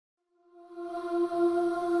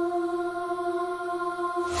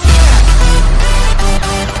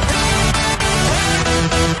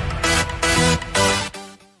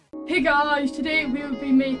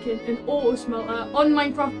making an Auto Smelter on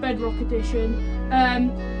Minecraft Bedrock edition.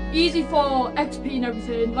 Easy for XP and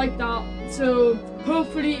everything like that. So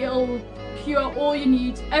hopefully it'll cure all you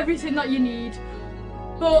need, everything that you need.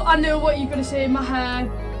 But I know what you're gonna say, my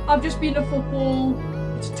hair. I've just been to football.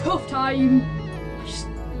 It's a tough time.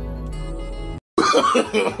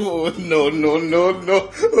 No.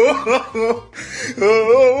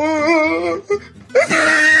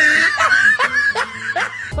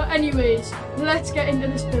 But anyways, let's get into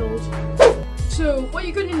this build. So what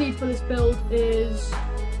you're gonna need for this build is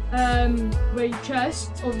your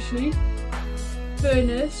chest, obviously,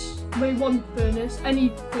 furnace, one furnace,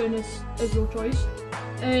 any furnace is your choice,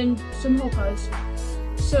 and some hoppers.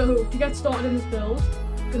 So to get started in this build,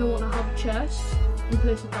 you're gonna want to have a chest and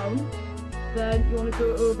place it down. Then you want to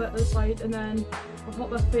go over to the side and then a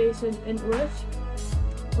hopper facing into it.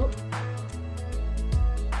 Up.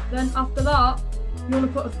 Then after that, you want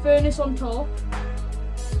to put a furnace on top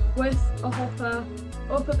with a hopper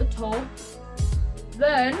up at the top.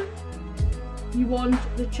 Then you want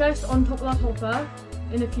the chest on top of that hopper,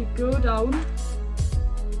 and if you go down,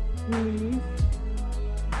 move,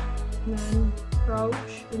 and then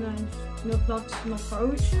crouch, and then no, that's not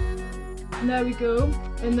crouch. And there we go,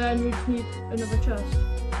 and then we just need another chest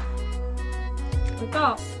like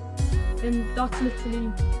that, and that's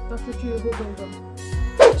literally the whole building.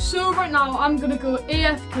 So right now I'm gonna go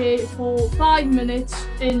AFK for 5 minutes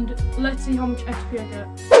and let's see how much XP I get.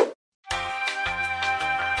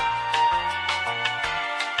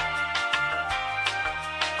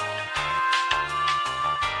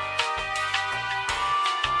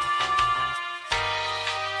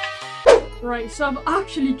 Right, so I've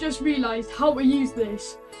actually just realised how to use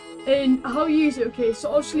this and how you use it. Okay, so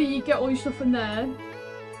obviously you get all your stuff in there,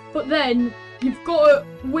 but then you've got to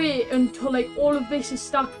wait until like all of this is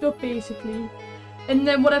stacked up basically, and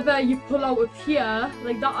then whatever you pull out of here,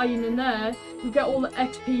 like that iron in there, you get all the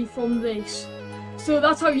XP from this. So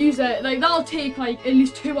that's how you use it. Like that'll take like at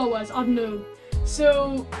least 2 hours, I don't know.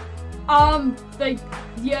 So like,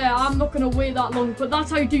 yeah, I'm not gonna wait that long, but that's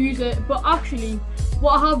how you do use it. But actually,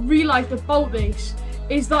 what I have realised about this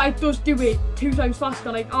is that it does do it 2 times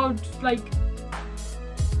faster. Like I'm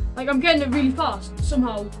getting it really fast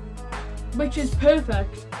somehow, which is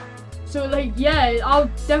perfect. So like, yeah, I'll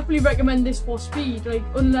definitely recommend this for speed. Like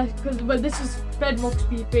because this is Bedrock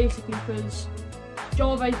speed basically, because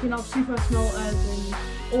Java you can have super smelters and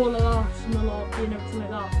all of that, smelter and everything like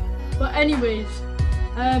that. But anyways,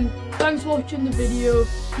 thanks for watching the video.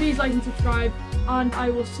 Please like and subscribe, and I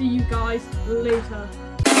will see you guys later.